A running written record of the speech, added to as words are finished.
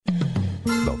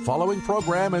The following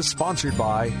program is sponsored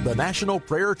by the National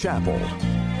Prayer Chapel.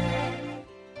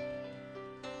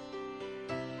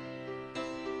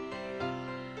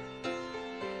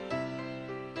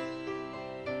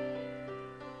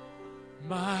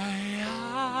 My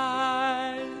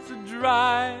eyes are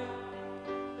dry,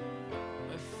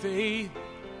 my faith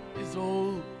is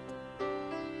old,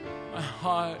 my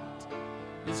heart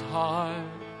is hard,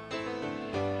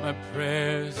 my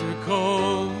prayers are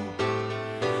cold,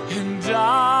 and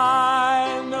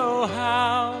I know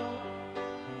how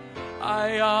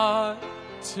I ought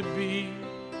to be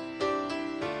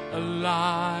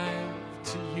alive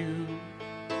to you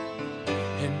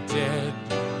and dead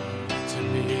to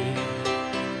me.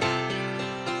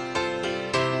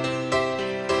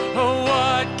 Oh,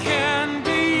 what can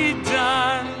be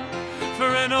done for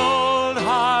an old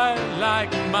heart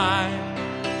like mine?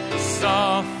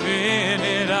 Soften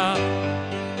it up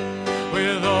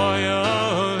with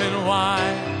oil and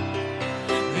wine.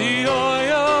 The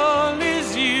oil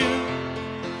is you,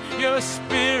 your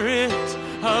spirit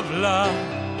of love.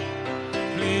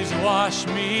 Please wash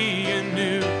me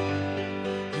anew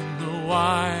in the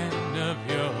wine of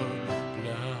your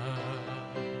blood.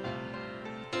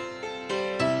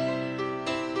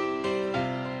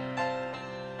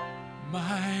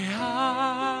 My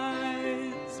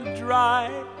eyes are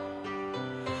dry,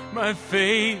 my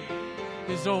faith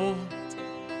is old,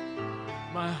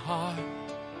 my heart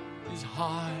is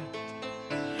hard,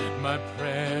 my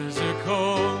prayers are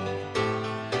cold,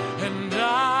 and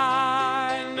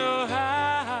I know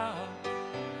how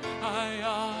I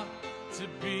ought to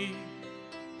be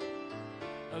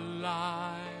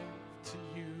alive to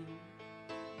you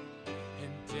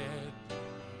and dead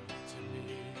to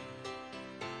me.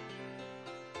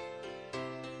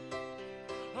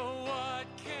 Oh, what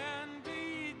can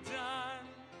be done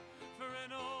for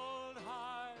an old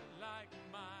heart like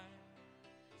mine?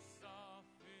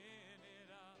 Soften it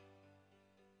up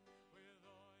with oil and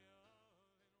wine.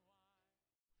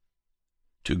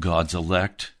 To God's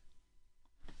elect,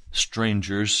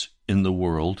 strangers in the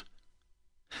world,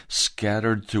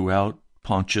 scattered throughout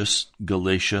Pontus,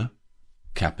 Galatia,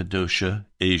 Cappadocia,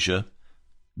 Asia,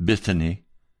 Bithyny,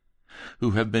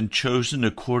 who have been chosen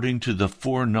according to the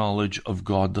foreknowledge of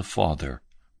God the Father,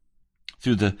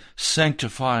 through the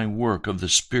sanctifying work of the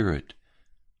Spirit,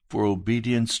 for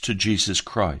obedience to Jesus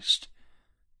Christ,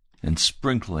 and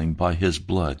sprinkling by his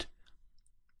blood.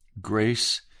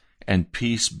 Grace and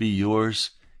peace be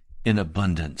yours in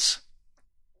abundance.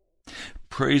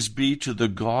 Praise be to the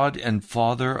God and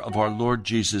Father of our Lord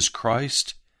Jesus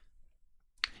Christ.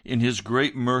 In his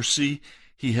great mercy,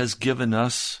 he has given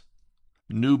us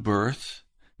new birth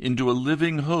into a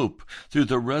living hope through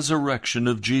the resurrection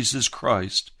of Jesus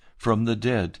Christ from the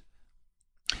dead,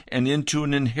 and into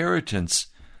an inheritance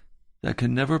that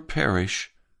can never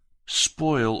perish,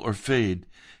 spoil, or fade,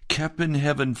 kept in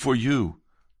heaven for you,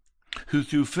 who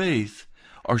through faith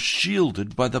are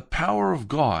shielded by the power of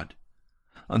God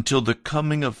until the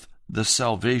coming of the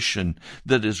salvation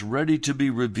that is ready to be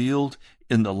revealed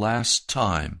in the last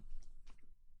time.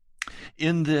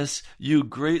 In this you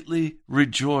greatly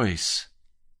rejoice,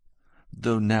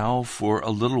 though now for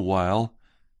a little while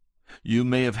you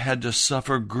may have had to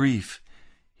suffer grief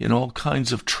in all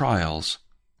kinds of trials.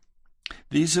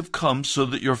 These have come so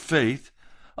that your faith,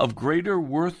 of greater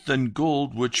worth than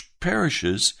gold which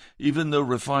perishes, even though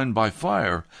refined by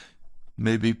fire,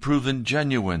 may be proven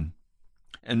genuine,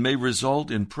 and may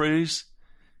result in praise,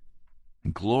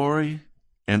 glory,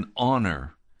 and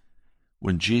honor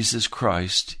when Jesus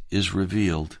Christ is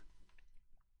revealed.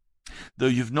 Though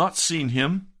you've not seen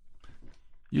him,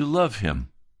 you love him.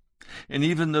 And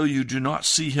even though you do not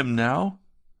see him now,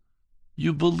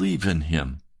 you believe in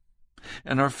him,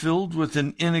 and are filled with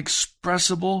an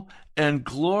inexpressible and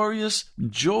glorious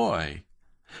joy,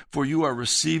 for you are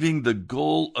receiving the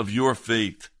goal of your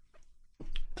faith,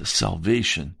 the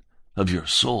salvation of your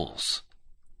souls.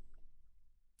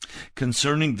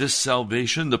 Concerning this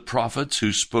salvation, the prophets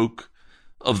who spoke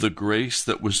of the grace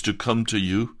that was to come to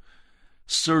you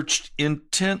searched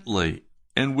intently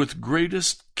and with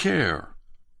greatest care,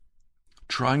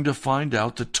 trying to find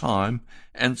out the time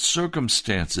and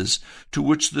circumstances to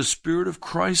which the Spirit of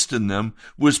Christ in them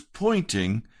was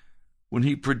pointing when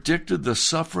he predicted the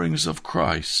sufferings of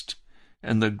Christ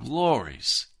and the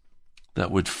glories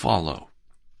that would follow.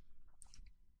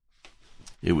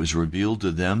 It was revealed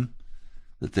to them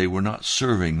that they were not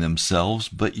serving themselves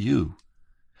but you,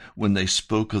 when they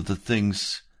spoke of the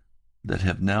things that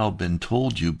have now been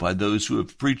told you by those who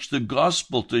have preached the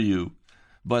gospel to you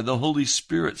by the Holy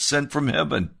Spirit sent from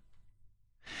heaven.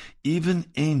 Even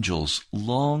angels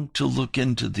long to look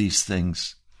into these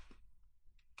things.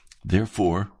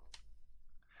 Therefore,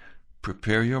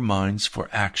 prepare your minds for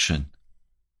action.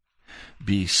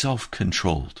 Be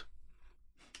self-controlled.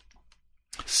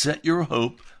 Set your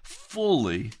hope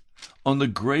fully on the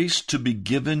grace to be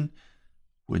given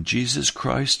when Jesus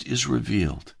Christ is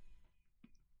revealed.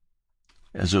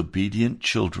 As obedient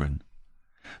children,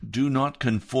 do not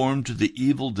conform to the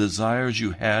evil desires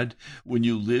you had when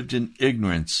you lived in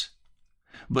ignorance,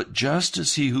 but just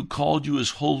as he who called you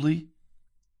is holy,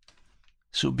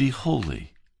 so be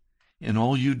holy in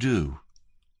all you do.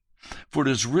 For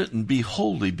it is written, be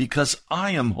holy, because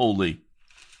I am holy.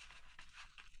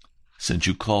 Since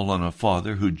you call on a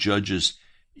Father who judges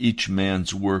each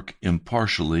man's work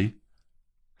impartially,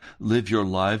 live your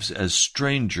lives as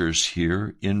strangers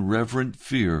here in reverent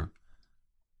fear.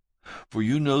 For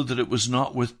you know that it was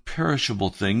not with perishable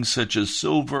things such as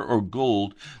silver or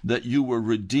gold that you were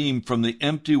redeemed from the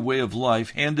empty way of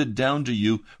life handed down to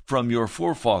you from your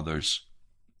forefathers,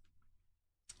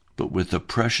 but with the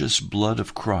precious blood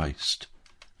of Christ,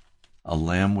 a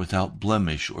lamb without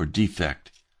blemish or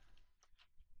defect.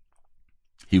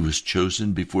 He was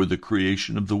chosen before the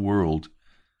creation of the world,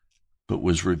 but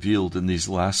was revealed in these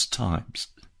last times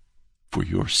for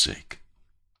your sake.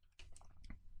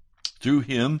 Through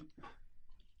him,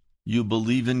 you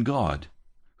believe in God,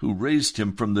 who raised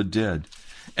him from the dead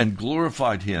and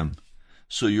glorified him,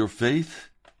 so your faith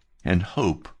and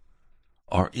hope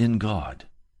are in God.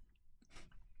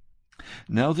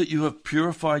 Now that you have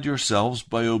purified yourselves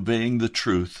by obeying the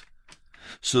truth,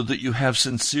 so that you have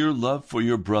sincere love for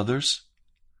your brothers,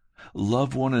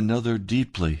 love one another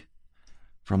deeply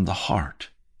from the heart.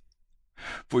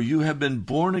 For you have been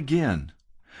born again,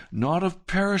 not of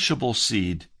perishable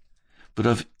seed, but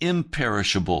of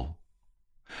imperishable,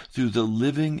 through the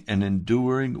living and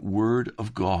enduring word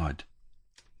of God.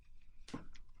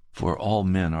 For all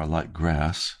men are like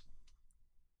grass,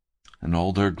 and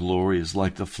all their glory is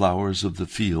like the flowers of the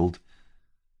field.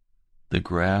 The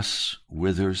grass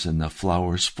withers and the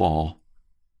flowers fall,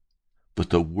 but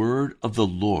the word of the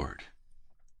Lord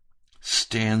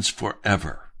stands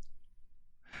forever.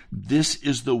 This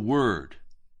is the word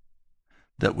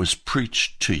that was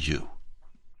preached to you.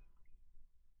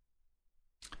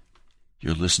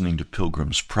 You're listening to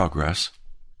Pilgrim's Progress.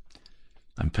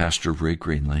 I'm Pastor Ray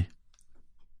Greenley.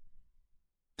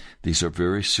 These are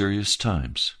very serious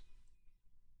times.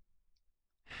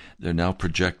 They're now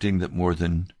projecting that more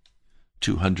than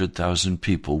 200,000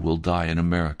 people will die in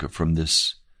America from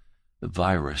this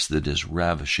virus that is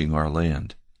ravishing our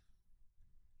land.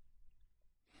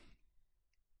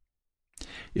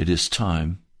 It is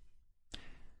time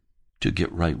to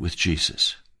get right with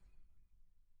Jesus.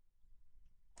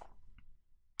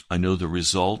 I know the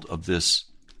result of this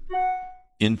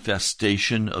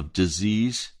infestation of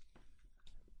disease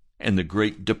and the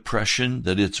Great Depression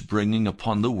that it's bringing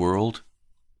upon the world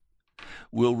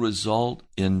will result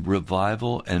in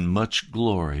revival and much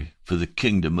glory for the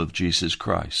kingdom of Jesus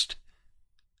Christ.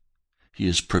 He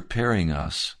is preparing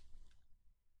us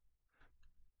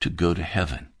to go to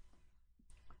heaven.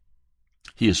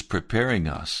 He is preparing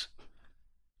us,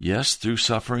 yes, through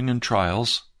suffering and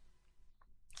trials.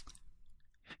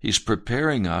 He's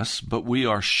preparing us, but we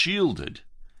are shielded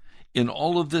in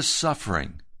all of this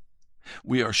suffering.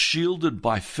 We are shielded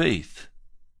by faith,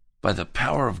 by the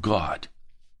power of God.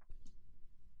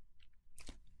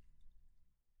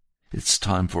 It's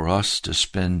time for us to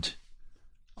spend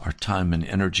our time and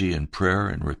energy in prayer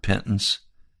and repentance,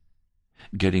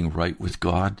 getting right with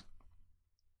God.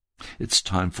 It's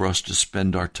time for us to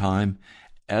spend our time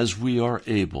as we are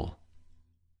able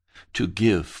to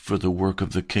give for the work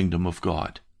of the kingdom of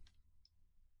God.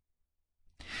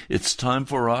 It's time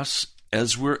for us,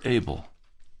 as we're able,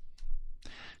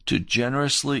 to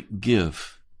generously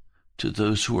give to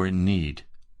those who are in need.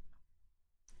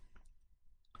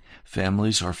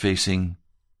 Families are facing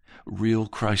real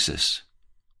crisis,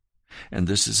 and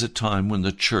this is a time when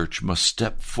the church must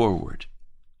step forward.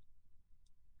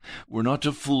 We're not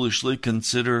to foolishly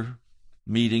consider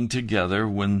meeting together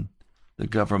when the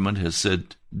government has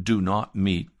said, do not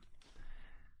meet,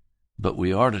 but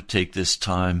we are to take this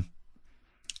time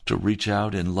to reach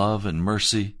out in love and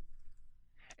mercy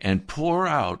and pour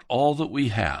out all that we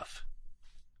have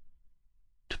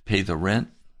to pay the rent,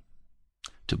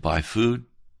 to buy food,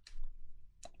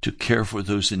 to care for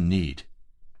those in need.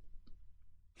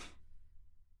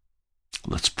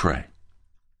 Let's pray.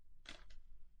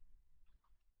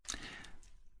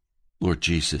 Lord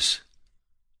Jesus,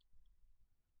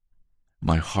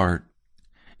 my heart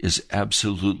is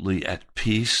absolutely at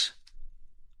peace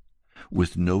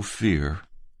with no fear,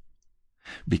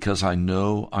 because I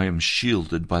know I am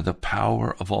shielded by the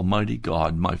power of Almighty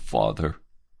God, my Father.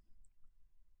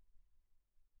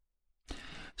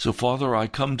 So, Father, I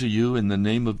come to you in the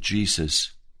name of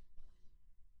Jesus,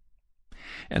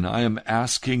 and I am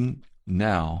asking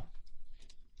now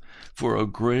for a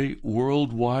great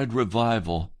worldwide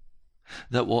revival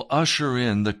that will usher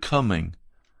in the coming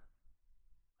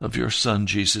of your Son,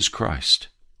 Jesus Christ.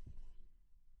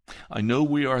 I know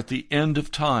we are at the end of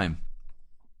time.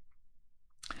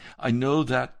 I know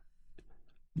that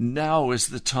now is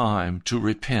the time to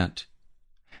repent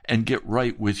and get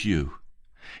right with you.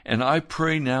 And I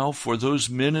pray now for those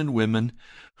men and women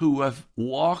who have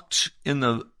walked in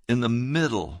the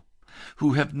middle,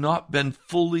 who have not been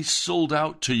fully sold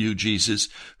out to you, Jesus,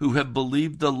 who have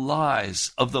believed the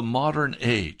lies of the modern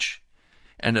age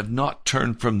and have not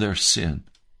turned from their sin.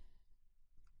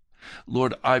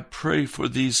 Lord, I pray for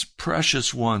these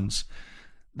precious ones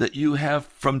that you have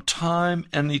from time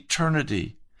and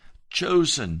eternity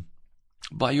chosen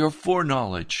by your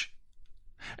foreknowledge,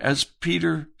 as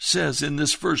Peter says in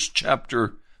this first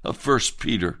chapter of 1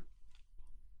 Peter.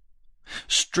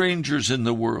 Strangers in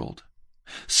the world,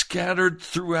 scattered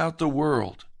throughout the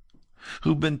world,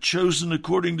 who've been chosen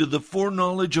according to the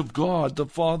foreknowledge of God the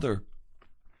Father,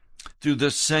 through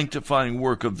the sanctifying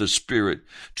work of the Spirit,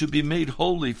 to be made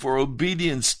holy for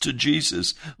obedience to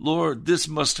Jesus. Lord, this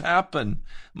must happen.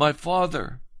 My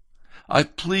Father, I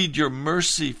plead your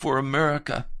mercy for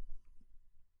America.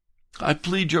 I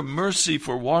plead your mercy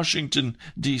for Washington,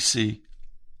 D.C.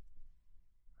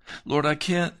 Lord, I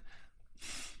can't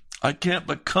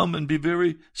but come and be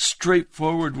very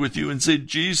straightforward with you and say,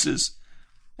 Jesus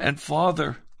and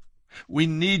Father, we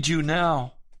need you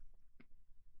now.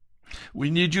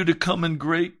 We need you to come in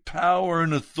great power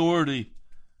and authority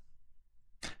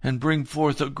and bring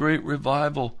forth a great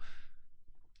revival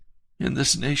in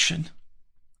this nation.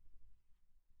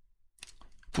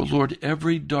 For Lord,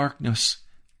 every darkness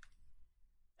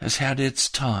has had its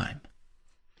time.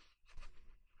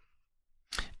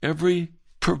 Every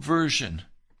perversion,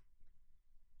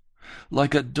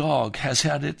 like a dog, has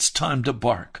had its time to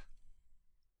bark.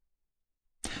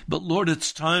 But Lord,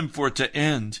 it's time for it to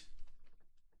end.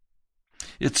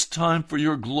 It's time for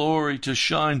your glory to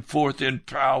shine forth in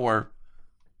power.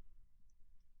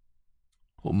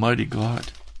 Almighty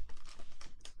God,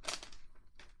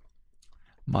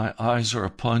 my eyes are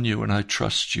upon you and I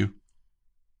trust you.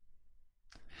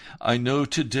 I know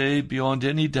today beyond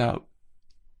any doubt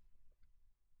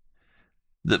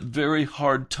that very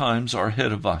hard times are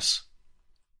ahead of us.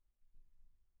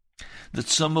 That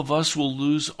some of us will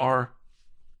lose our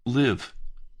live.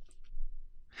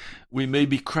 We may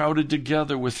be crowded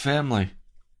together with family,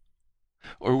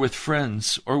 or with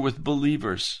friends, or with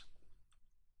believers.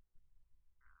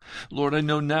 Lord, I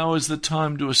know now is the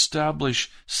time to establish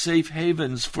safe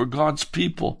havens for God's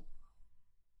people.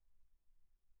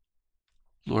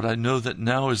 Lord, I know that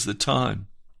now is the time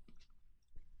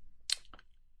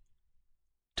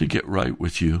to get right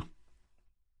with you,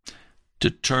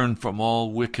 to turn from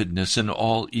all wickedness and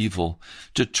all evil,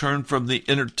 to turn from the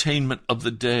entertainment of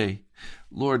the day.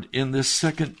 Lord, in this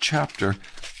second chapter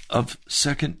of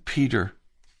 2 Peter,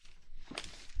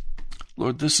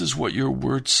 Lord, this is what your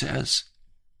word says.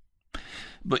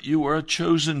 But you are a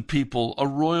chosen people, a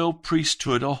royal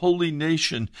priesthood, a holy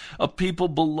nation, a people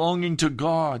belonging to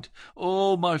God.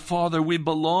 Oh, my Father, we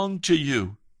belong to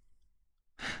you.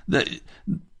 That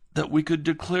we could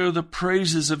declare the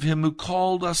praises of him who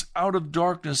called us out of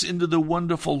darkness into the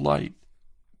wonderful light.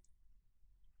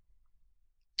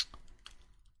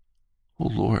 Oh,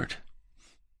 Lord,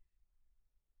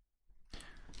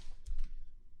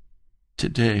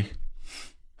 today,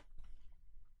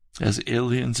 as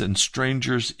aliens and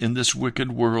strangers in this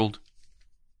wicked world,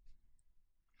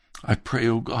 I pray,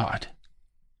 O God,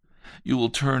 you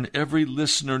will turn every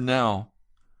listener now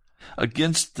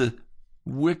against the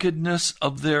wickedness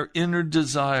of their inner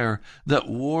desire that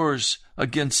wars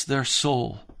against their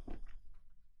soul.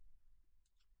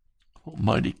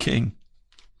 Almighty King,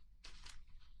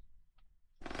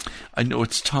 I know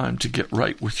it's time to get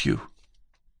right with you.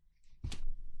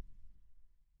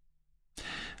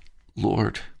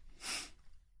 Lord,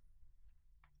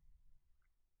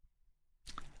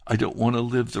 I don't want to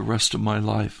live the rest of my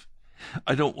life.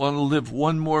 I don't want to live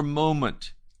one more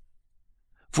moment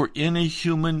for any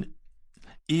human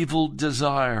evil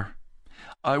desire.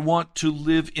 I want to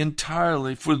live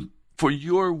entirely for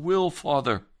your will,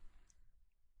 Father.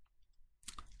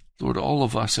 Lord, all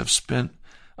of us have spent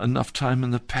enough time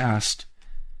in the past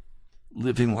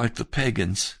living like the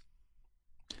pagans,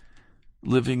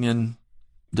 living in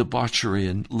debauchery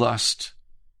and lust,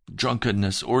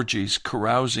 drunkenness, orgies,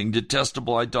 carousing,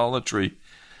 detestable idolatry.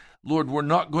 Lord, we're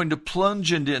not going to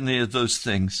plunge into any of those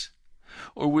things.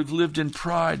 Or we've lived in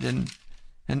pride and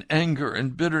anger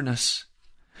and bitterness.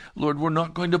 Lord, we're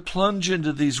not going to plunge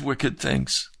into these wicked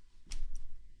things.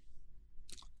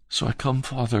 So I come,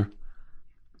 Father,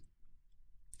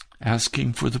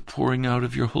 asking for the pouring out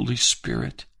of your Holy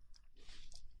Spirit.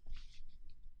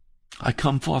 I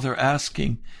come, Father,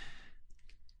 asking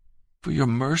for your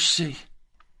mercy.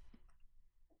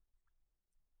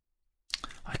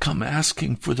 I come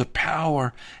asking for the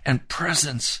power and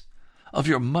presence of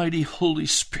your mighty Holy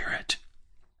Spirit.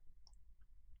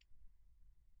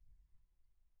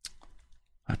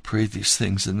 I pray these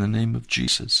things in the name of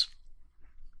Jesus.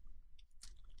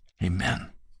 Amen.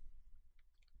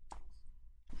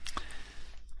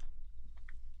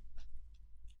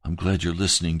 I'm glad you're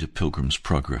listening to Pilgrim's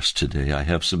Progress today. I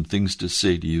have some things to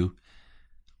say to you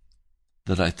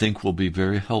that I think will be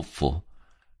very helpful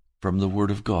from the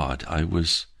Word of God. I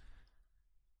was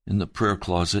in the prayer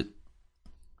closet.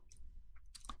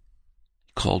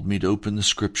 He called me to open the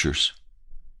Scriptures.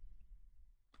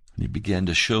 And he began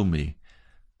to show me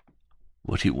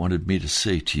what he wanted me to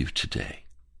say to you today.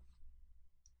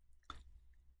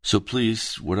 So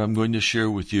please, what I'm going to share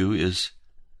with you is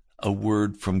a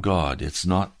word from God. It's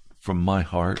not from my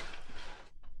heart.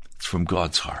 It's from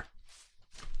God's heart.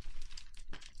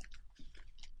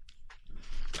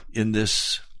 In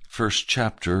this first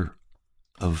chapter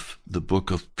of the book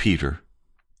of Peter,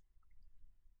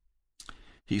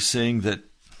 he's saying that,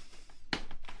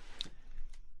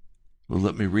 well,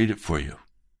 let me read it for you.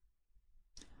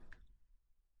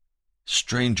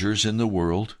 Strangers in the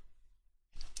world,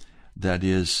 that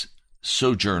is,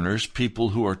 sojourners, people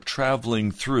who are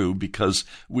traveling through, because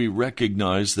we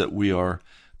recognize that we are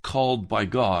called by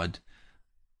God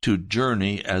to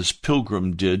journey as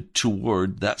Pilgrim did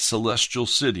toward that celestial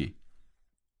city.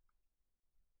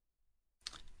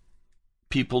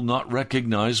 People not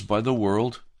recognized by the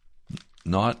world,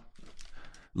 not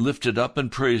lifted up and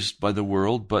praised by the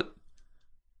world, but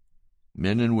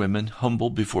men and women humble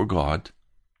before God,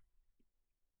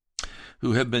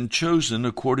 who have been chosen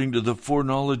according to the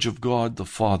foreknowledge of God the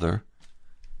Father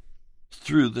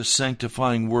through the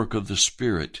sanctifying work of the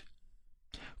Spirit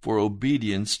for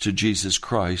obedience to Jesus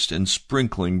Christ and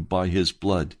sprinkling by his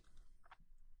blood.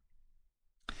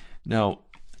 Now,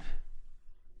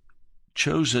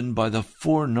 chosen by the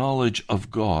foreknowledge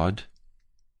of God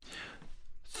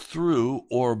through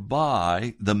or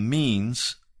by the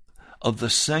means of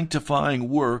the sanctifying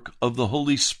work of the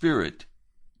Holy Spirit.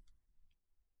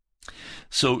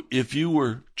 So if you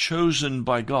were chosen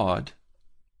by God,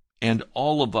 and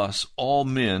all of us, all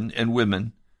men and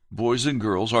women, boys and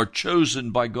girls, are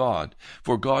chosen by God,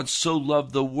 for God so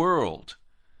loved the world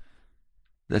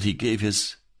that he gave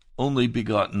his only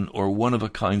begotten or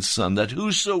one-of-a-kind Son, that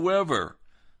whosoever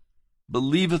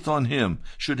believeth on him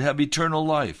should have eternal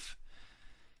life.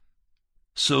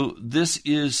 So this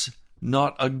is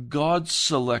not a God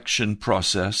selection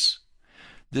process.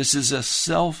 This is a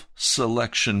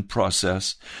self-selection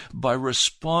process by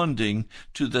responding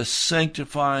to the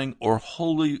sanctifying or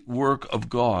holy work of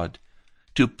God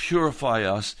to purify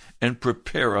us and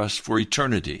prepare us for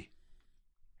eternity.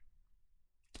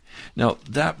 Now,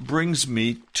 that brings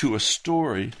me to a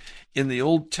story in the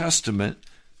Old Testament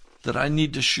that I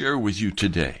need to share with you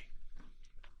today.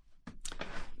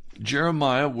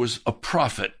 Jeremiah was a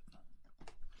prophet.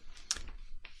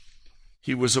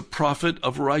 He was a prophet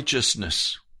of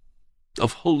righteousness,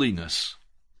 of holiness.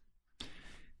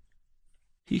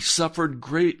 He suffered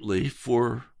greatly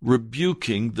for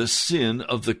rebuking the sin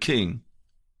of the king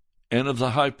and of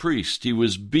the high priest. He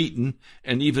was beaten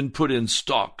and even put in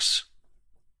stocks.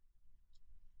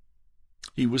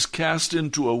 He was cast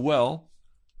into a well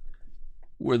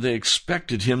where they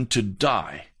expected him to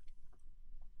die.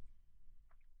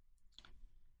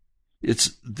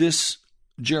 It's this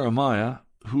Jeremiah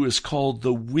who is called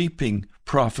the weeping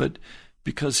prophet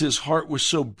because his heart was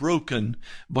so broken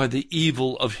by the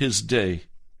evil of his day.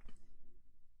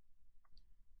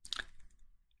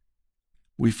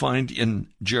 We find in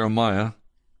Jeremiah,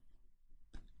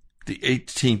 the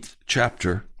 18th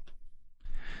chapter,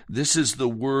 this is the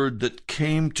word that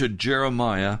came to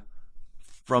Jeremiah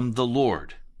from the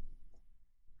Lord.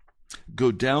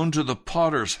 Go down to the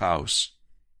potter's house,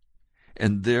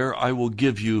 and there I will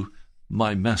give you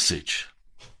my message.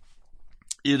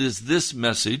 It is this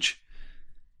message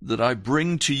that I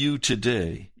bring to you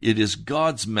today. It is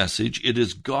God's message. It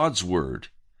is God's word.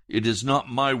 It is not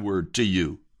my word to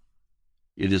you.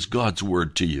 It is God's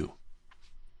word to you.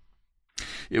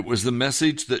 It was the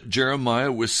message that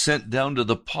Jeremiah was sent down to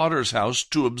the potter's house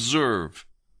to observe.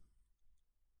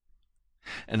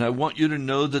 And I want you to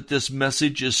know that this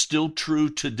message is still true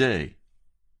today.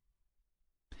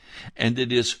 And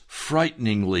it is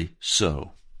frighteningly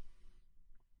so.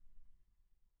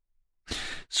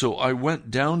 So I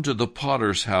went down to the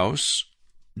potter's house,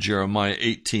 Jeremiah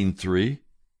 18:3,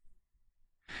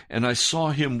 and I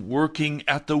saw him working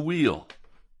at the wheel.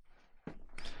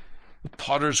 The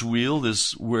potter's wheel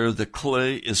is where the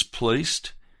clay is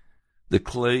placed. The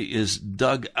clay is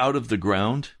dug out of the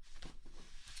ground.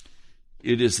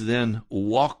 It is then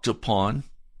walked upon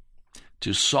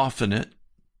to soften it.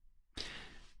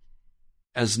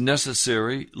 As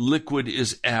necessary, liquid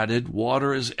is added,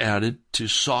 water is added to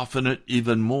soften it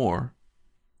even more.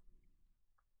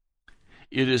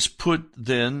 It is put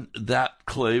then, that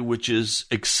clay which is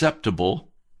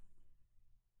acceptable,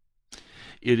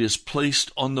 it is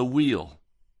placed on the wheel.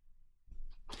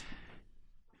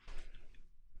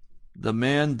 The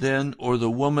man then, or the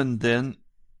woman then,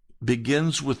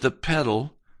 begins with the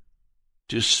pedal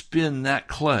to spin that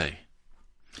clay.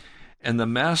 And the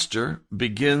master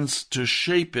begins to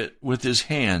shape it with his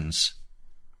hands.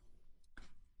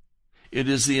 It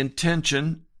is the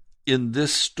intention in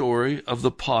this story of the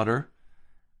potter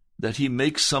that he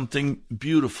makes something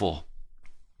beautiful,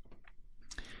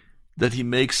 that he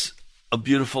makes a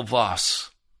beautiful vase,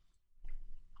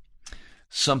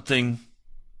 something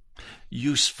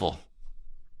useful,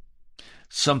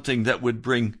 something that would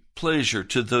bring pleasure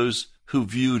to those who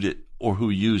viewed it or who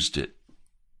used it.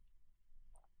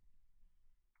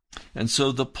 And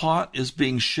so the pot is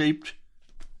being shaped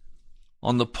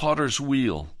on the potter's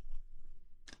wheel.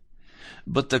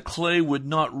 But the clay would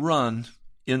not run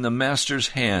in the master's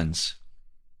hands.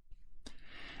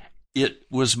 It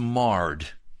was marred.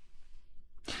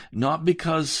 Not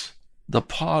because the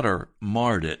potter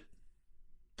marred it,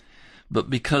 but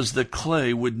because the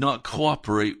clay would not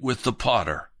cooperate with the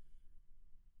potter.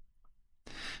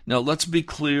 Now let's be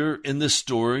clear in this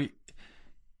story.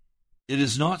 It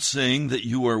is not saying that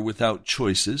you are without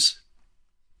choices.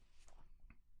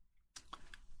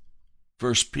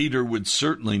 1 Peter would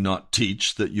certainly not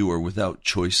teach that you are without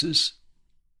choices.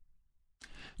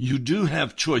 You do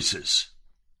have choices.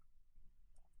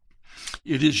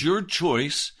 It is your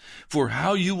choice for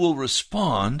how you will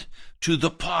respond to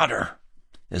the potter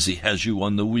as he has you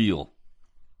on the wheel.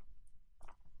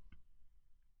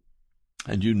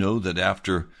 And you know that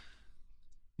after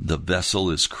the vessel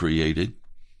is created,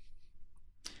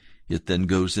 it then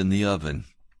goes in the oven,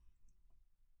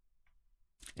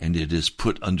 and it is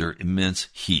put under immense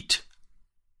heat.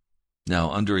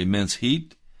 Now, under immense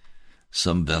heat,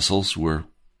 some vessels were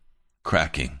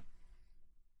cracking.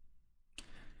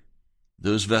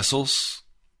 Those vessels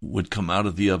would come out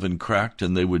of the oven cracked,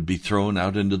 and they would be thrown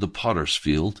out into the potter's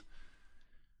field,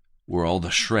 where all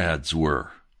the shreds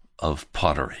were of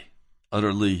pottery,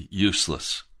 utterly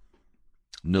useless,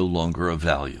 no longer of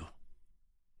value.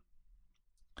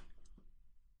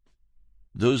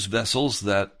 Those vessels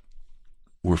that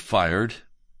were fired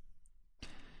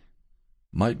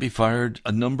might be fired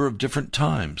a number of different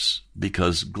times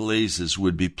because glazes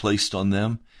would be placed on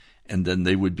them, and then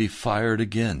they would be fired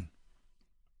again.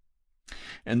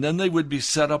 And then they would be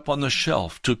set up on the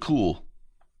shelf to cool.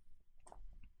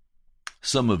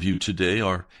 Some of you today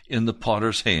are in the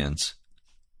potter's hands.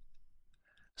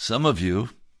 Some of you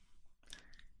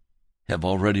have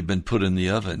already been put in the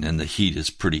oven, and the heat is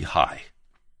pretty high.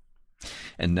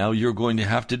 And now you're going to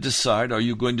have to decide, are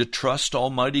you going to trust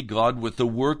Almighty God with the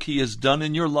work He has done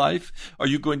in your life? Are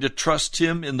you going to trust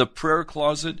Him in the prayer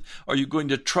closet? Are you going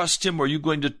to trust Him, or are you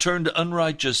going to turn to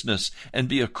unrighteousness and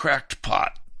be a cracked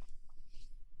pot?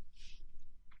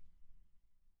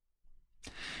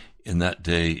 In that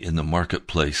day in the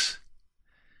marketplace,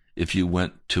 if you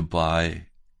went to buy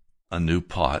a new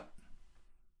pot,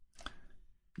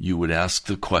 you would ask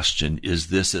the question, is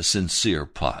this a sincere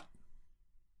pot?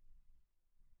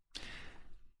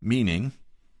 Meaning,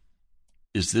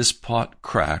 is this pot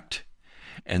cracked,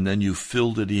 and then you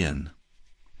filled it in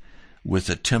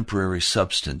with a temporary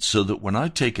substance so that when I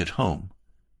take it home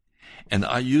and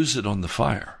I use it on the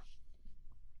fire,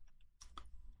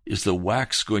 is the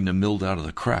wax going to melt out of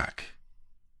the crack?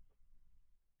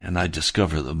 And I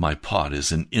discover that my pot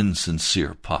is an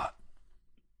insincere pot.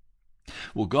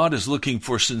 Well, God is looking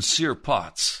for sincere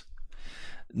pots,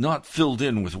 not filled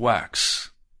in with wax.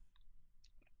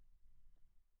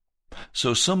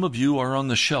 So some of you are on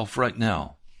the shelf right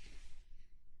now.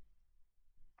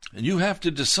 And you have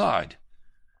to decide,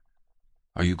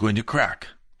 are you going to crack?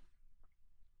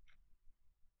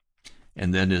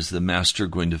 And then is the master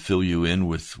going to fill you in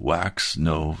with wax?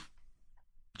 No,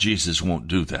 Jesus won't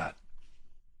do that.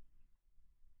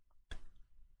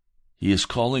 He is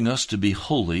calling us to be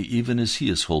holy even as He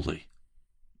is holy.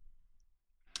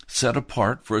 Set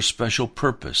apart for a special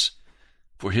purpose,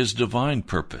 for His divine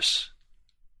purpose,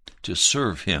 to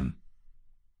serve Him.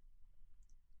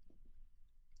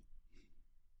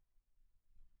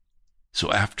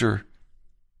 So after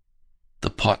the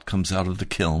pot comes out of the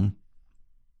kiln,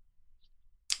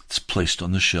 it's placed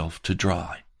on the shelf to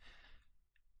dry,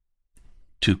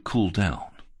 to cool down.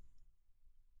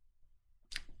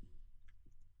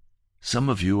 Some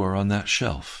of you are on that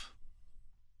shelf.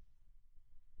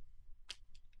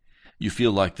 You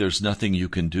feel like there's nothing you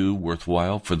can do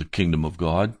worthwhile for the kingdom of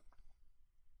God.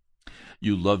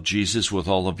 You love Jesus with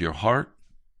all of your heart.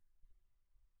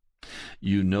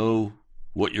 You know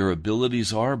what your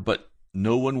abilities are, but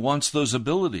no one wants those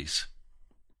abilities.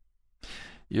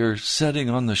 You're sitting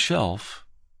on the shelf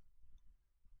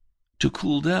to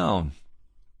cool down.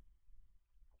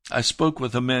 I spoke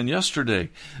with a man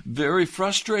yesterday, very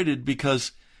frustrated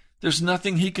because there's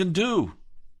nothing he can do.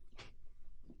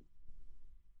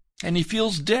 And he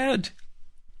feels dead.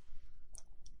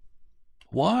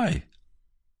 Why?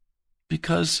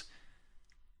 Because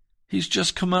he's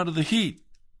just come out of the heat.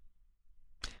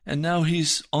 And now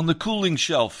he's on the cooling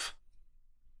shelf.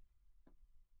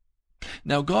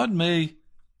 Now God may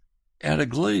add a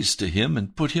glaze to him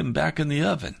and put him back in the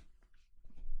oven.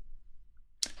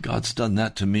 God's done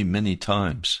that to me many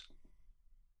times.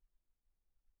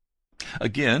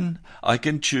 Again, I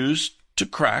can choose to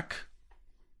crack.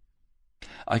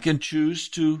 I can choose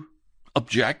to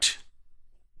object,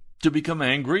 to become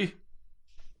angry,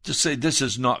 to say this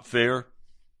is not fair.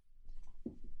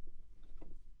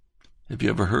 Have you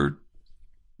ever heard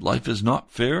life is not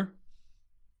fair?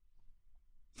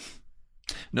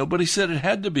 Nobody said it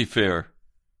had to be fair.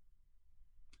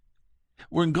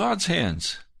 We're in God's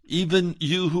hands. Even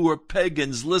you who are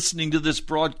pagans listening to this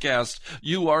broadcast,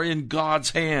 you are in God's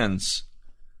hands.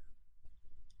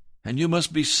 And you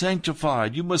must be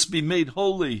sanctified. You must be made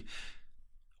holy,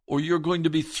 or you're going to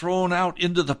be thrown out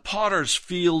into the potter's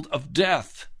field of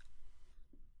death.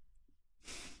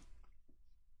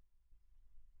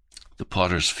 The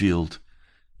potter's field,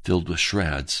 filled with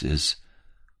shreds, is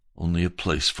only a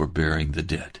place for burying the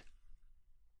dead.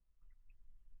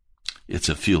 It's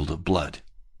a field of blood.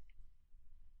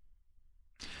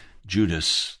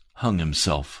 Judas hung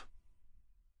himself,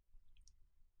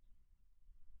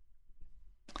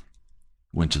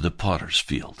 went to the potter's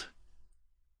field.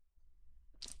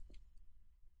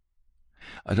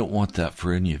 I don't want that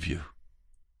for any of you.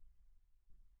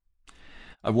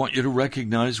 I want you to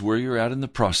recognize where you're at in the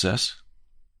process.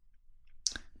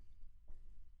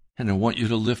 And I want you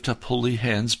to lift up holy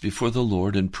hands before the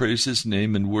Lord and praise His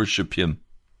name and worship Him.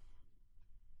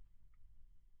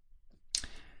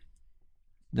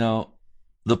 Now,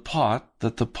 the pot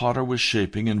that the potter was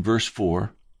shaping in verse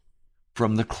 4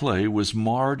 from the clay was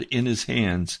marred in his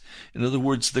hands. In other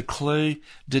words, the clay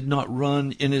did not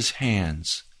run in his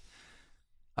hands.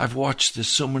 I've watched this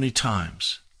so many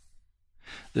times.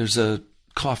 There's a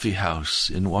coffee house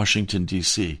in Washington,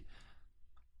 D.C.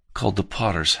 called the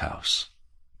Potter's House.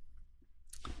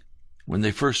 When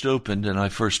they first opened and I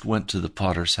first went to the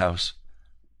Potter's House,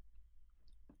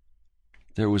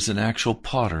 there was an actual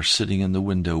potter sitting in the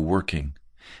window working,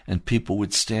 and people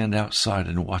would stand outside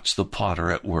and watch the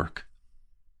potter at work.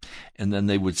 And then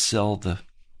they would sell the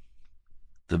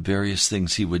various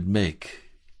things he would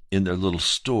make in their little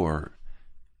store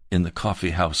in the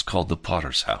coffee house called the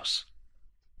Potter's House.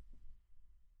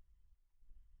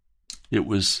 It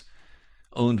was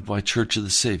owned by Church of the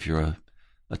Savior,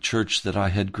 a church that I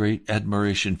had great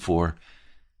admiration for.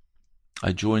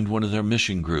 I joined one of their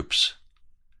mission groups.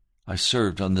 I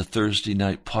served on the Thursday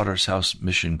night Potter's House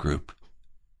mission group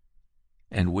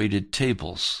and waited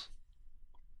tables.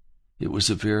 It was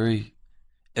a very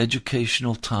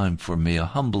educational time for me, a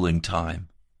humbling time.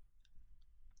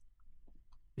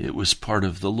 It was part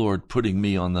of the Lord putting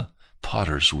me on the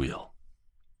potter's wheel.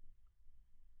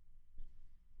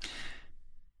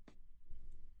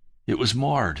 It was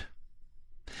marred.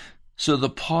 So the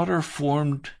potter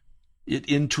formed it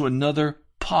into another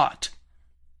pot,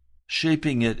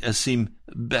 shaping it as seemed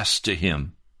best to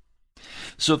him.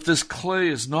 So if this clay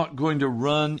is not going to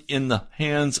run in the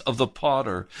hands of the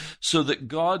potter so that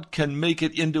God can make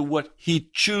it into what He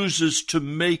chooses to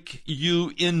make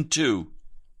you into,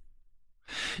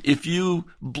 if you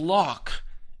block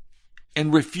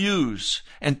and refuse,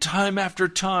 and time after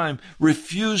time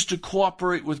refuse to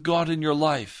cooperate with God in your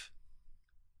life,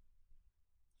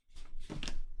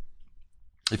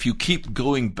 if you keep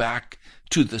going back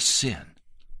to the sin,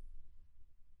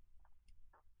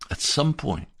 at some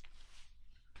point,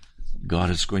 God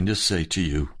is going to say to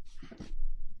you,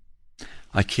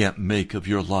 I can't make of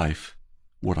your life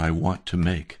what I want to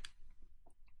make.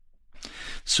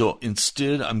 So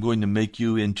instead, I'm going to make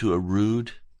you into a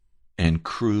rude and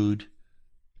crude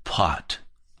pot.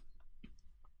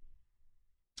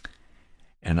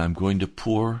 And I'm going to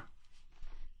pour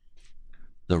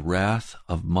the wrath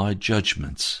of my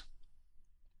judgments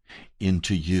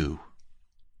into you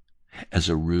as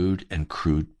a rude and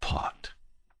crude pot.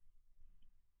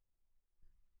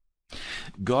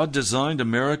 God designed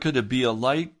America to be a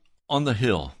light on the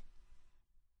hill.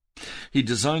 He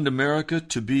designed America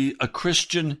to be a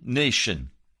Christian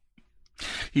nation.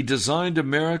 He designed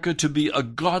America to be a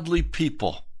godly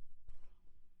people.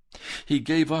 He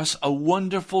gave us a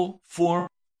wonderful form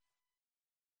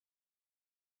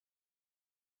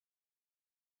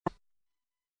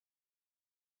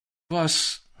of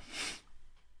us,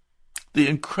 the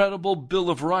incredible Bill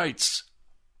of Rights.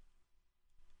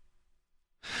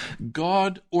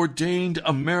 God ordained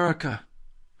America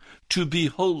to be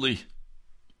holy,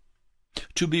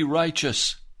 to be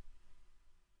righteous.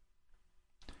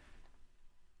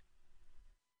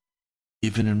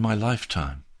 Even in my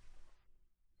lifetime,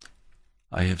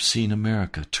 I have seen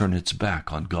America turn its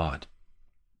back on God,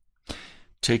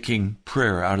 taking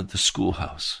prayer out of the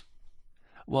schoolhouse,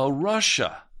 while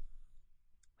Russia,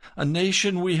 a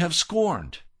nation we have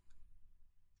scorned,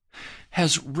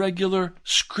 has regular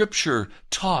scripture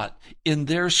taught in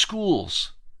their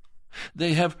schools.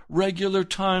 They have regular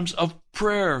times of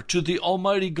prayer to the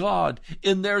Almighty God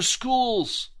in their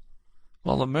schools,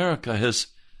 while America has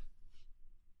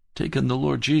taken the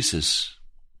Lord Jesus,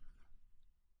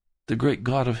 the great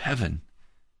God of heaven,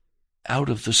 out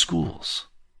of the schools.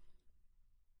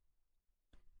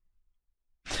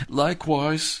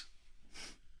 Likewise,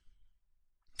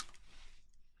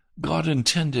 God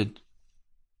intended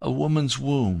a woman's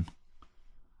womb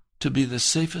to be the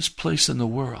safest place in the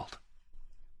world.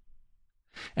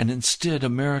 And instead,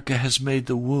 America has made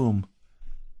the womb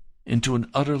into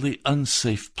an utterly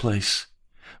unsafe place,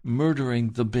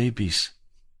 murdering the babies.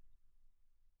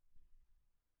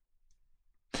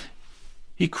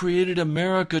 He created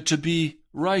America to be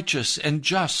righteous and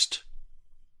just.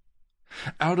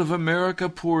 Out of America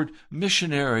poured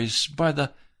missionaries by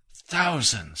the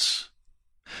thousands,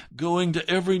 going to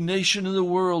every nation in the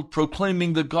world,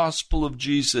 proclaiming the gospel of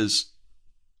Jesus.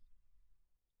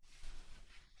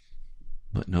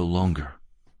 But no longer.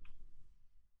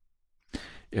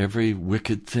 Every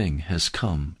wicked thing has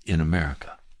come in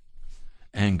America.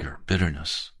 Anger,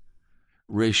 bitterness,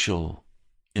 racial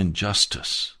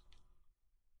injustice.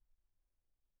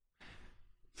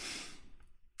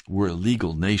 We're a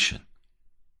legal nation,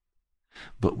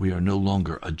 but we are no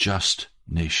longer a just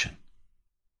nation.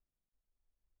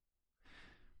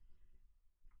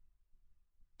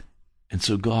 And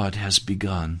so God has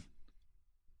begun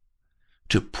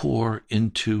to pour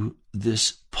into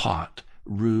this pot,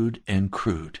 rude and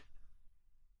crude,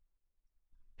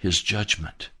 his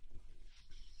judgment.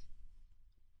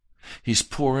 He's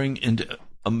pouring into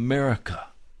America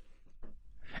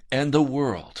and the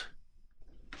world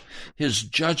his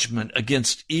judgment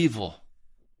against evil,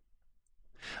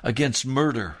 against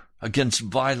murder, against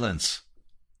violence,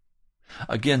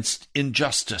 against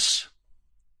injustice,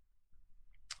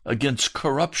 against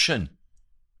corruption.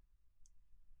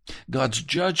 God's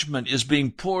judgment is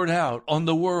being poured out on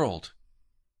the world.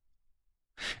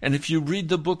 And if you read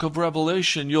the book of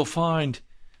Revelation, you'll find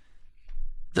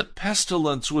that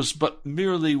pestilence was but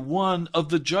merely one of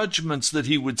the judgments that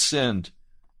he would send,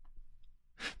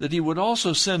 that he would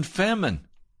also send famine.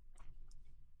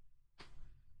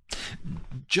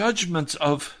 Judgments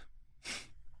of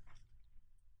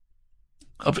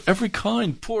every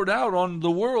kind poured out on the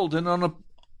world and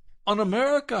on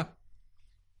America.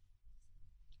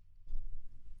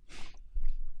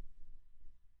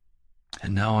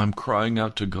 And now I'm crying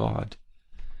out to God.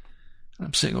 And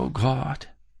I'm saying, oh God,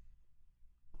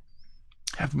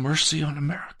 have mercy on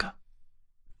America.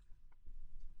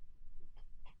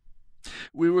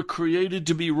 We were created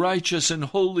to be righteous and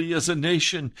holy as a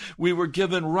nation. We were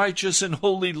given righteous and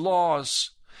holy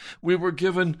laws. We were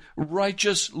given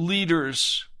righteous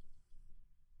leaders.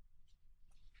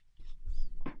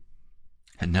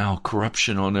 And now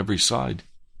corruption on every side.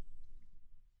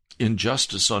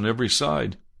 Injustice on every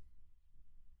side.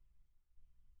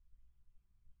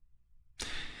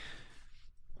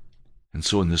 And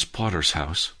so in this potter's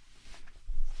house,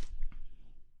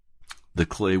 the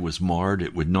clay was marred.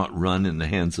 It would not run in the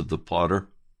hands of the potter.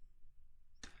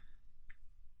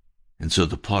 And so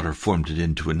the potter formed it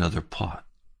into another pot,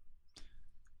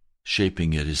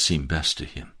 shaping it as seemed best to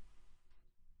him.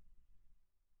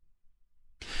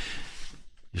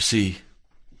 You see,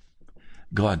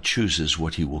 God chooses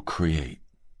what he will create.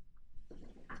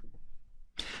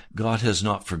 God has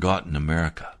not forgotten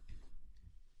America.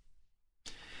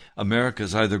 America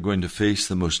is either going to face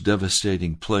the most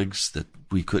devastating plagues that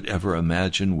we could ever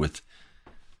imagine with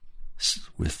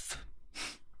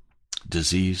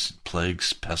disease,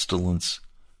 plagues, pestilence,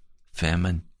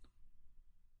 famine,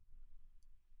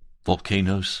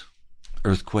 volcanoes,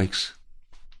 earthquakes,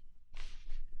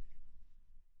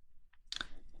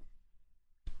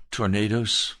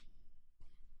 tornadoes,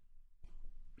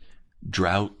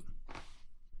 drought.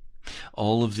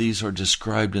 All of these are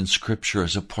described in Scripture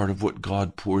as a part of what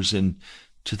God pours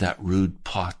into that rude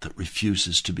pot that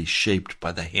refuses to be shaped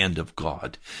by the hand of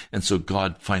God. And so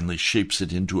God finally shapes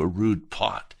it into a rude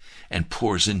pot and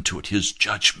pours into it his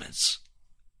judgments.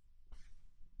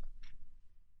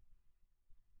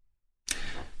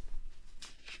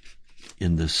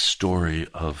 In the story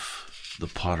of the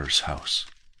potter's house,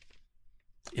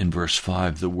 in verse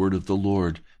 5, the word of the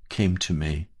Lord came to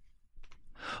me.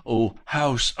 O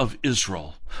house of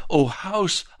Israel, O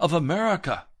house of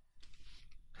America,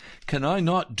 can I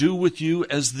not do with you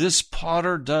as this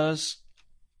potter does,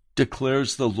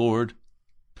 declares the Lord?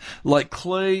 Like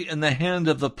clay in the hand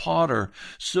of the potter,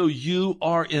 so you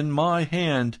are in my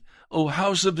hand, O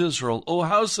house of Israel, O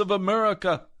house of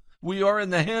America. We are in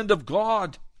the hand of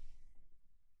God.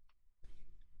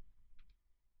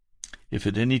 If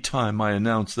at any time I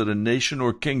announce that a nation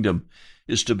or kingdom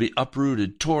is to be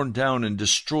uprooted, torn down, and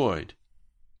destroyed,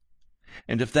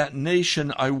 and if that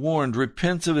nation I warned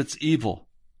repents of its evil,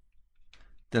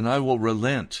 then I will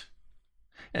relent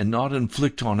and not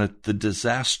inflict on it the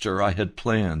disaster I had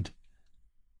planned.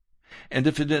 And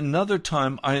if at another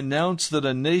time I announce that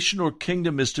a nation or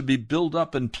kingdom is to be built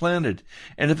up and planted,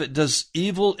 and if it does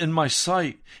evil in my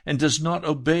sight and does not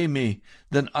obey me,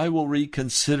 then I will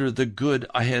reconsider the good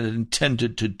I had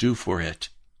intended to do for it.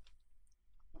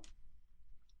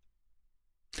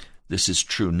 This is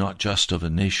true not just of a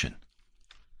nation.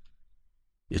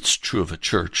 It's true of a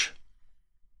church.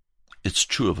 It's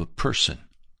true of a person.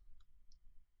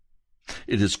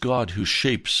 It is God who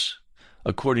shapes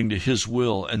according to his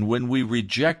will, and when we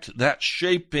reject that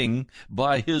shaping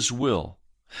by his will,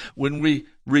 when we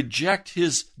reject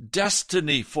his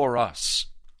destiny for us,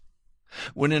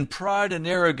 when in pride and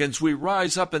arrogance we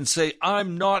rise up and say,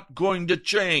 I'm not going to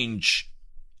change,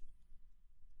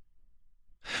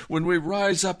 when we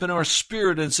rise up in our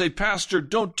spirit and say, Pastor,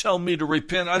 don't tell me to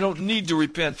repent. I don't need to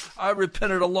repent. I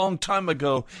repented a long time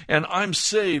ago, and I'm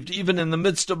saved even in the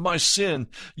midst of my sin.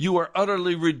 You are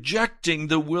utterly rejecting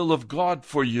the will of God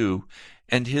for you,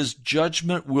 and his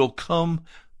judgment will come.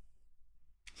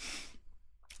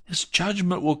 His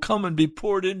judgment will come and be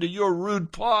poured into your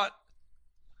rude pot,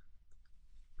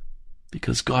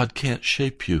 because God can't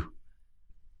shape you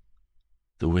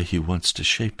the way he wants to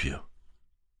shape you.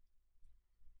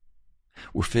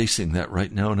 We're facing that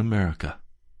right now in America.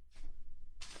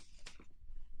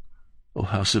 O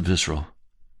house of Israel,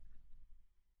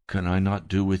 can I not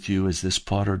do with you as this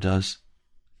potter does?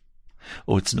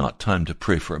 Oh, it's not time to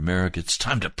pray for America. It's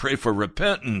time to pray for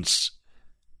repentance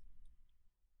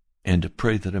and to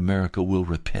pray that America will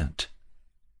repent.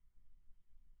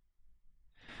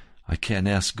 I can't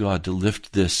ask God to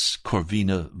lift this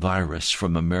Corvina virus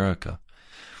from America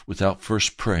without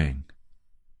first praying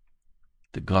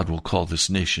that God will call this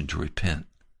nation to repent,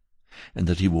 and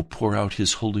that he will pour out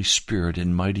his Holy Spirit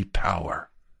in mighty power.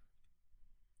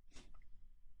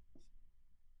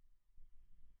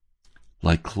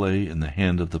 Like clay in the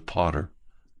hand of the potter,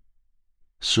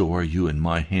 so are you in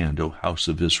my hand, O house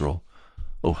of Israel,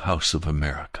 O house of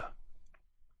America.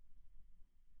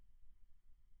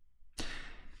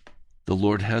 The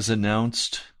Lord has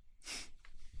announced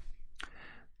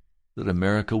that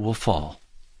America will fall.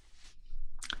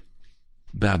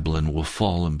 Babylon will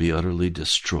fall and be utterly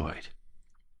destroyed.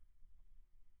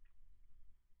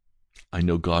 I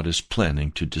know God is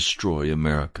planning to destroy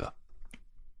America.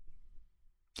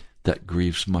 That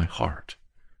grieves my heart,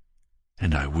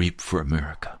 and I weep for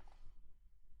America.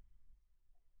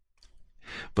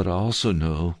 But I also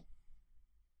know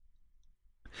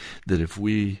that if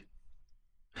we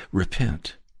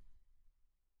repent,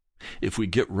 if we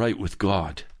get right with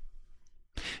God,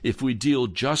 if we deal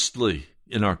justly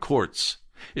in our courts,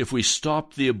 if we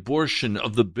stop the abortion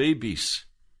of the babies,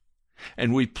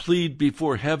 and we plead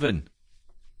before heaven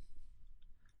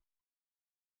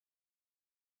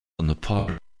on the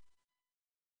potter,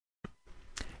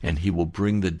 and he will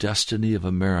bring the destiny of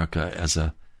America as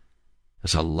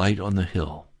a light on the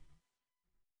hill,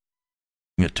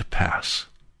 bring it to pass.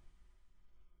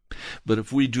 But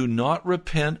if we do not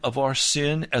repent of our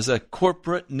sin as a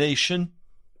corporate nation,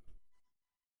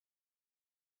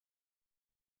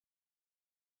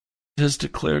 it has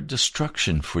declared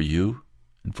destruction for you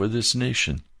and for this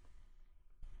nation.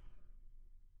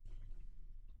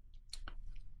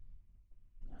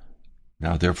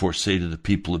 Now therefore say to the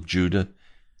people of Judah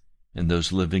and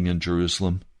those living in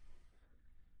Jerusalem,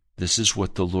 this is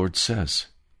what the Lord says.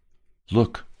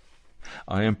 Look,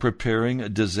 I am preparing a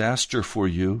disaster for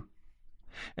you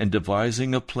and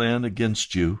devising a plan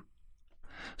against you.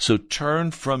 So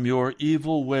turn from your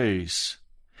evil ways,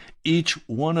 each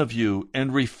one of you,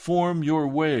 and reform your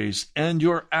ways and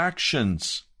your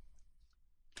actions.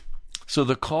 So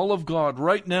the call of God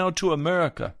right now to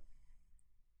America,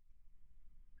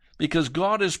 because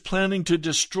God is planning to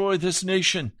destroy this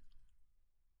nation,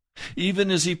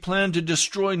 even as he planned to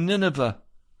destroy Nineveh.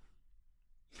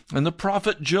 And the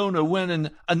prophet Jonah went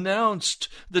and announced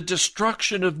the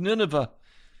destruction of Nineveh,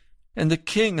 and the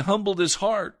king humbled his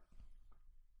heart.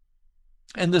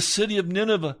 And the city of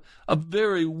Nineveh, a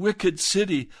very wicked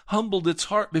city, humbled its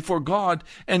heart before God,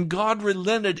 and God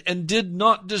relented and did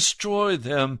not destroy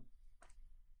them.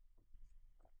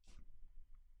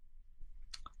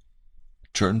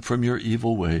 Turn from your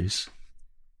evil ways,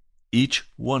 each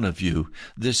one of you.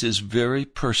 This is very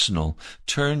personal.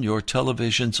 Turn your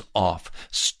televisions off.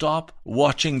 Stop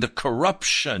watching the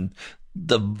corruption,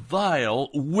 the vile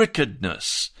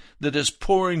wickedness that is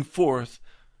pouring forth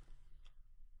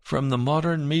from the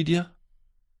modern media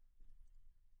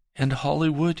and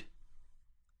Hollywood.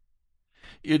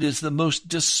 It is the most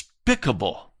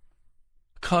despicable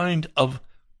kind of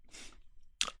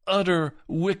utter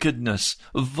wickedness,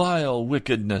 vile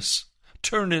wickedness.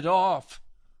 Turn it off.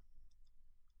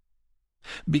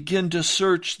 Begin to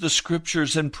search the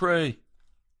Scriptures and pray,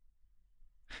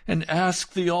 and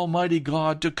ask the Almighty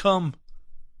God to come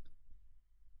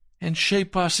and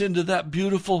shape us into that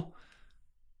beautiful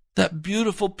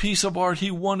piece of art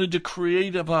he wanted to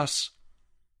create of us.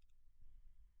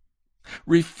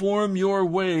 Reform your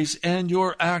ways and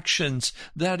your actions.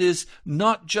 That is,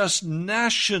 not just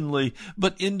nationally,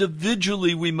 but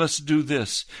individually we must do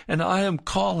this. And I am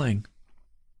calling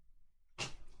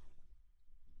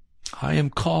for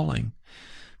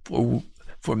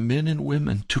men and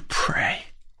women to pray.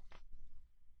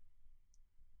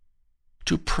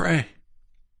 To pray.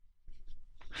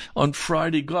 On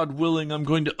Friday, God willing, I'm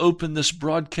going to open this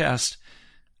broadcast.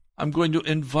 I'm going to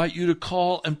invite you to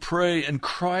call and pray and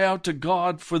cry out to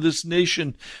God for this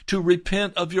nation, to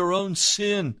repent of your own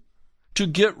sin, to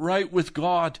get right with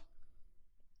God.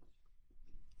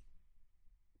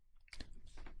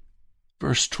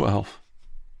 Verse 12.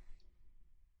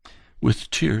 With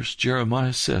tears,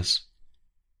 Jeremiah says,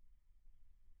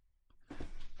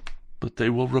 but they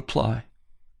will reply,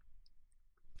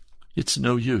 it's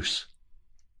no use.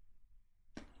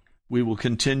 We will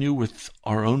continue with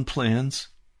our own plans.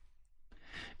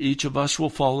 Each of us will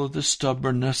follow the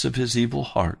stubbornness of his evil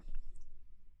heart.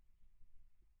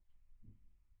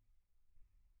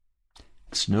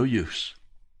 It's no use.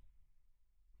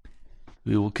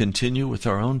 We will continue with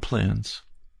our own plans.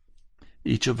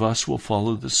 Each of us will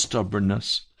follow the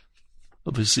stubbornness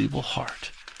of his evil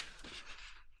heart.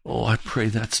 Oh, I pray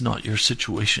that's not your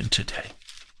situation today.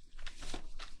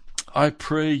 I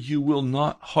pray you will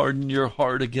not harden your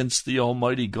heart against the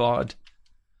Almighty God.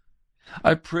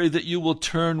 I pray that you will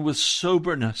turn with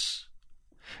soberness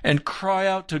and cry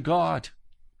out to God.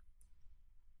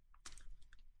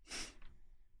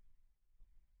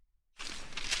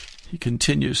 He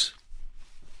continues,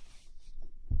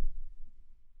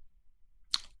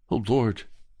 oh Lord,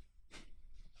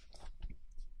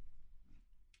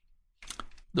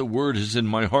 the word is in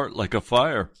my heart like a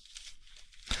fire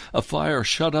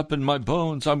shut up in my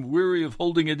bones. I'm weary of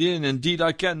holding it in. Indeed,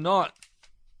 I cannot.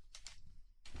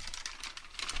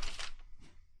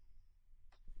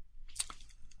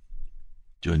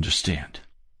 Do you understand?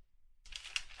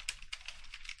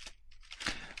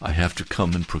 I have to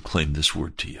come and proclaim this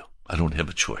word to you. I don't have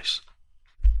a choice.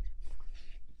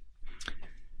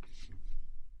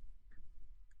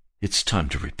 It's time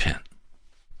to repent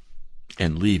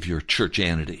and leave your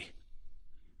churchianity.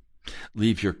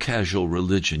 Leave your casual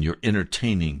religion, your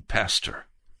entertaining pastor.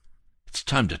 It's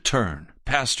time to turn.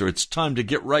 Pastor, it's time to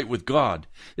get right with God.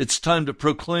 It's time to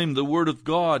proclaim the word of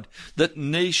God, that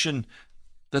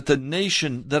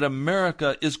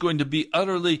America is going to be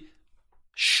utterly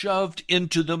shoved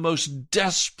into the most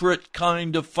desperate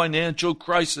kind of financial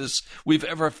crisis we've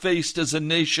ever faced as a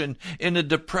nation, in a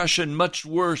depression much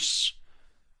worse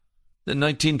than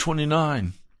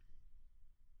 1929.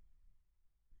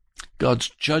 God's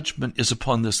judgment is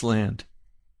upon this land.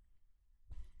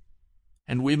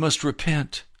 And we must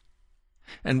repent.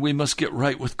 And we must get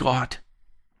right with God.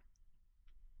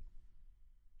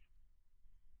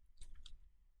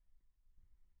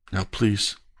 Now,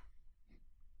 please,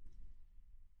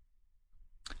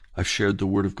 I've shared the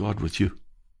Word of God with you.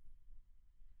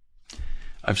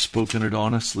 I've spoken it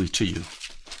honestly to you.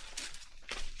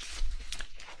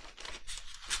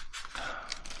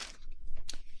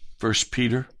 First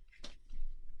Peter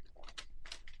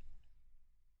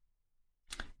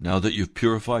now that you've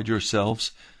purified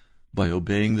yourselves by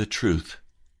obeying the truth,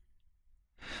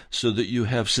 so that you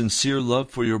have sincere love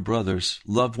for your brothers,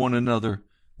 love one another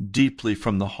deeply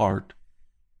from the heart.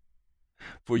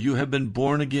 For you have been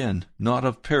born again, not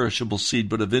of perishable seed,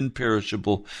 but of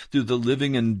imperishable, through the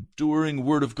living, enduring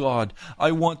Word of God.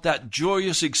 I want that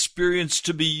joyous experience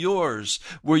to be yours,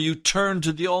 where you turn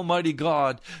to the Almighty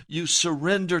God, you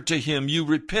surrender to Him, you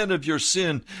repent of your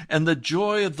sin, and the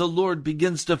joy of the Lord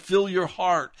begins to fill your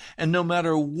heart. And no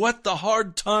matter what the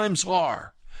hard times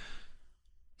are,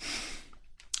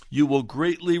 you will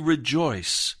greatly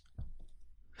rejoice,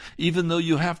 even though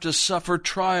you have to suffer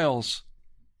trials.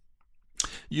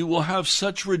 You will have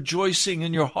such rejoicing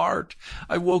in your heart.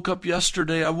 I woke up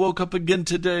yesterday, I woke up again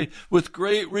today with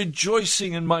great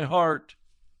rejoicing in my heart.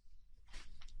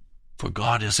 For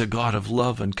God is a God of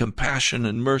love and compassion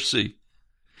and mercy.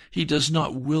 He does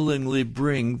not willingly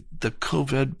bring the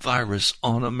COVID virus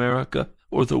on America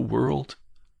or the world,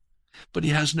 but He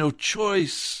has no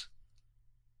choice.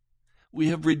 We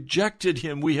have rejected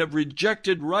Him. We have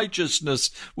rejected righteousness.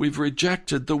 We've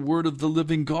rejected the Word of the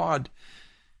living God.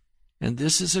 And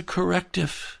this is a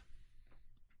corrective.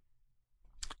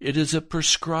 It is a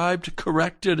prescribed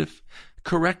corrective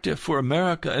for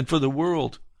America and for the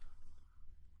world.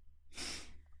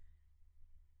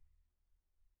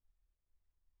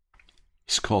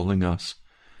 He's calling us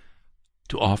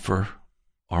to offer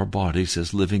our bodies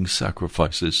as living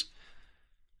sacrifices,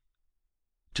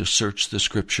 to search the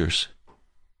Scriptures.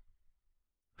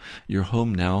 You're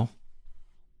home now.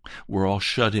 We're all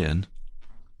shut in.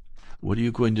 What are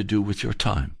you going to do with your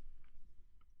time?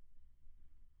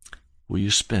 Will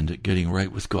you spend it getting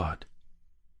right with God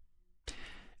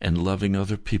and loving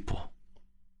other people,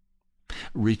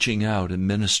 reaching out and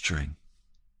ministering?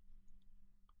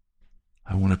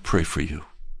 I want to pray for you.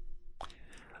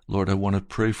 Lord, I want to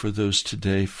pray for those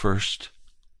today first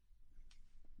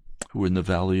who are in the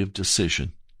valley of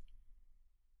decision.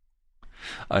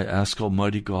 I ask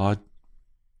Almighty God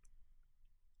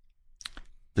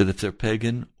that if they're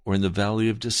pagan or in the valley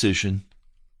of decision,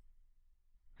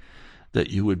 that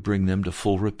you would bring them to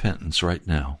full repentance right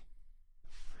now.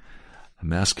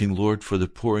 I'm asking, Lord, for the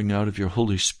pouring out of your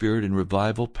Holy Spirit in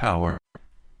revival power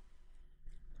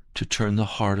to turn the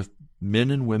heart of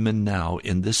men and women now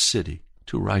in this city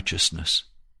to righteousness,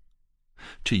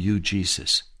 to you,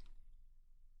 Jesus.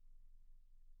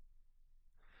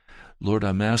 Lord,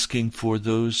 I'm asking for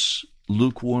those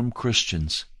lukewarm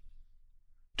Christians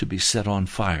to be set on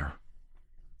fire.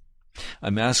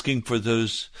 I'm asking for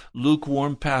those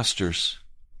lukewarm pastors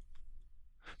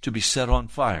to be set on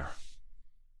fire.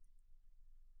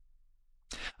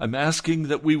 I'm asking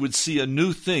that we would see a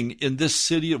new thing in this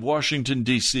city of Washington,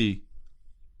 D.C.,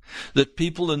 that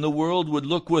people in the world would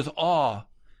look with awe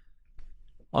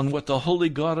on what the holy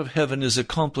God of heaven is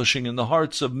accomplishing in the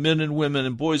hearts of men and women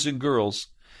and boys and girls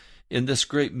in this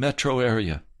great metro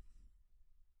area.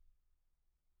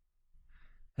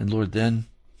 And Lord, then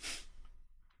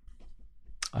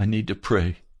I need to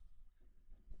pray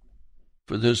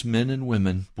for those men and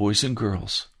women, boys and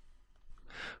girls,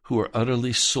 who are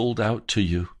utterly sold out to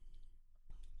you.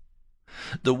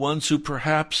 The ones who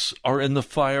perhaps are in the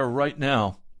fire right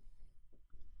now,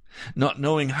 not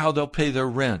knowing how they'll pay their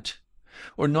rent,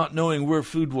 or not knowing where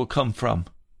food will come from.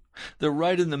 They're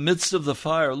right in the midst of the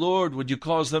fire. Lord, would you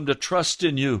cause them to trust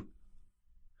in you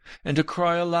and to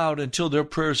cry aloud until their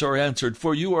prayers are answered?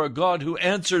 For you are a God who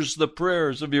answers the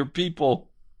prayers of your people.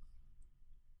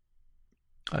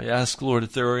 I ask, Lord,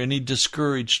 if there are any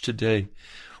discouraged today,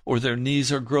 or their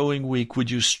knees are growing weak,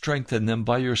 would you strengthen them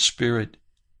by your Spirit?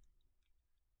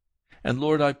 And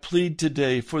Lord, I plead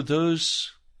today for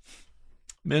those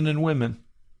men and women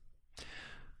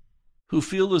who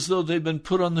feel as though they've been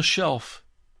put on the shelf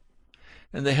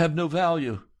and they have no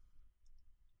value.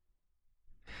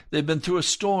 They've been through a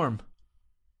storm.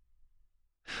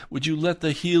 Would you let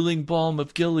the healing balm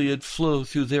of Gilead flow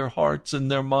through their hearts and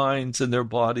their minds and their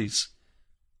bodies?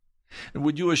 And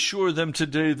would you assure them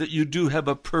today that you do have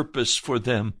a purpose for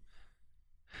them,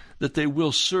 that they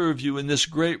will serve you in this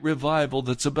great revival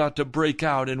that's about to break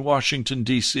out in Washington,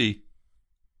 D.C.?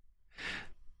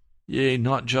 Yea,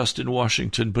 not just in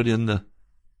Washington, but in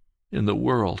the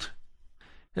world,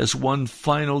 as one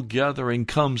final gathering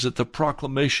comes at the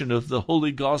proclamation of the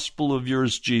holy gospel of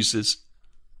yours, Jesus.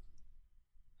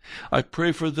 I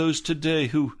pray for those today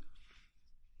who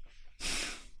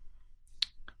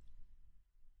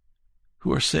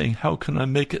are saying, how can I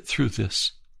make it through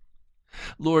this?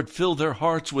 Lord, fill their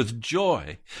hearts with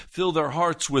joy. Fill their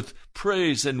hearts with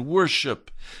praise and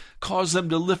worship. Cause them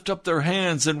to lift up their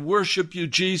hands and worship you,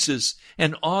 Jesus,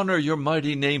 and honor your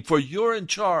mighty name, for you're in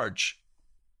charge.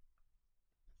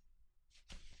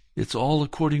 It's all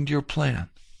according to your plan.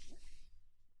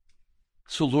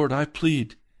 So, Lord, I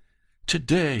plead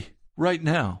today, right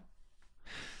now,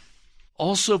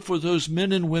 also for those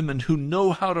men and women who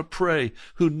know how to pray,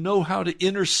 who know how to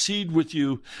intercede with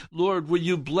you. Lord, will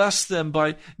you bless them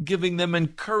by giving them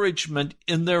encouragement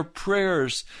in their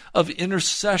prayers of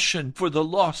intercession for the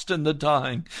lost and the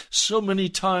dying. So many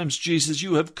times, Jesus,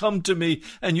 you have come to me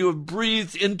and you have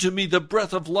breathed into me the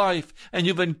breath of life, and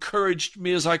you've encouraged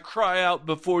me as I cry out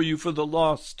before you for the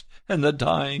lost and the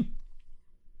dying.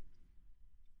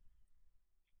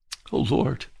 Oh,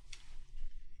 Lord,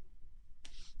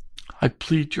 I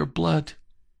plead your blood.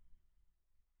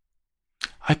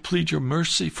 I plead your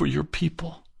mercy for your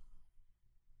people.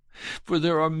 For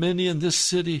there are many in this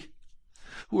city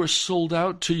who are sold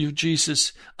out to you,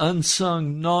 Jesus,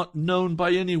 unsung, not known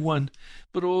by anyone.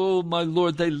 But, oh, my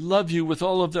Lord, they love you with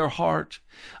all of their heart.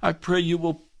 I pray you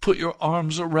will put your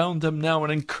arms around them now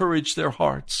and encourage their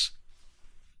hearts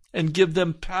and give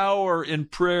them power in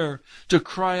prayer to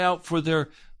cry out for their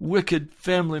wicked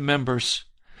family members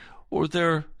or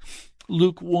their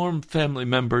lukewarm family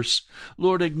members.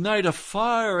 Lord, ignite a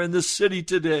fire in the city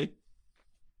today.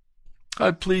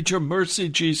 I plead your mercy,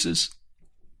 Jesus.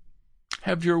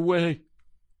 Have your way.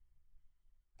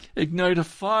 Ignite a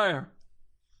fire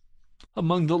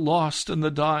among the lost and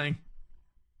the dying,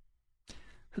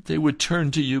 that they would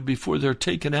turn to you before they're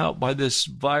taken out by this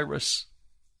virus.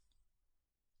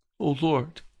 Oh,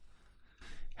 Lord,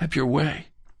 have your way.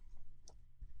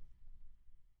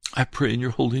 I pray in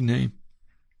your holy name.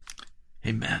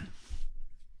 Amen.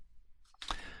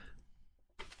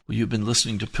 Well, you've been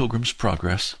listening to Pilgrim's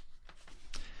Progress.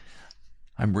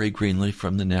 I'm Ray Greenlee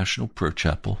from the National Prayer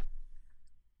Chapel.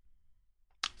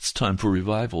 It's time for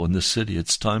revival in the city.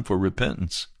 It's time for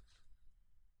repentance.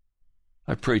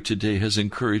 I pray today has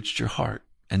encouraged your heart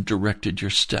and directed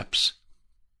your steps.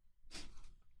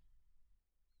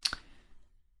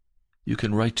 You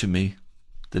can write to me,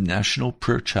 the National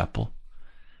Prayer Chapel,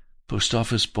 Post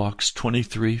Office Box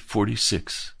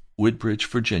 2346, Woodbridge,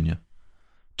 Virginia,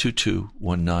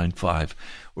 22195.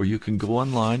 Or you can go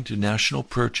online to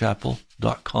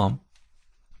nationalprayerchapel.com.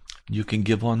 You can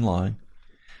give online.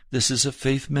 This is a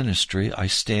faith ministry. I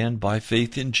stand by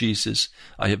faith in Jesus.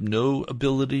 I have no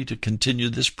ability to continue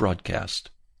this broadcast.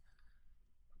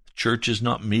 The church is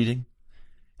not meeting.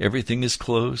 Everything is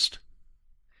closed.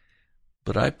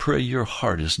 But I pray your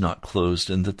heart is not closed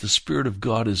and that the Spirit of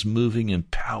God is moving in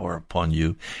power upon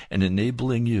you and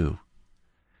enabling you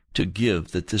to give,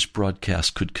 that this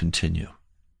broadcast could continue.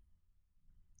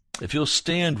 If you'll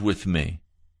stand with me,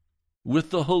 with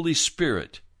the Holy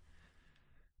Spirit,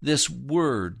 this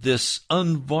word, this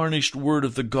unvarnished word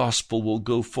of the gospel will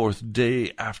go forth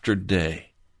day after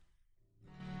day.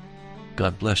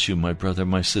 God bless you, my brother,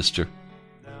 my sister.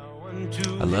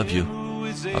 I love you.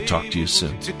 I'll talk to you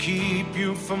soon. To keep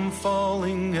you from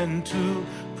falling and to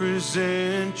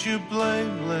present you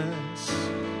blameless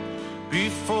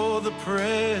before the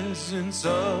presence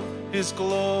of his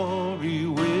glory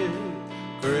with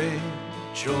great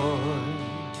joy,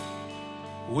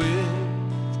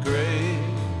 with great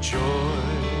joy.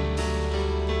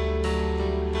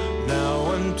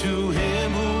 Now unto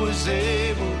him who is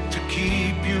able to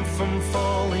keep you from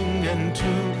falling and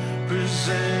to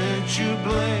present you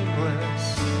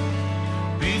blameless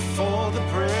before the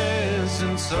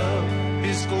presence of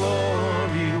his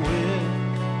glory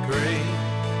with great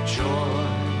joy,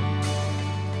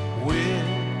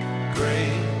 with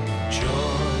great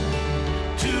joy.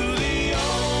 To the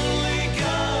only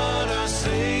God our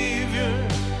Savior,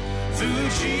 through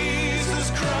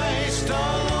Jesus Christ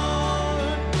our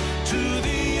Lord. To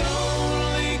the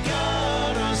only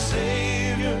God our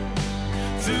Savior,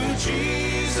 through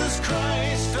Jesus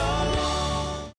Christ our Lord.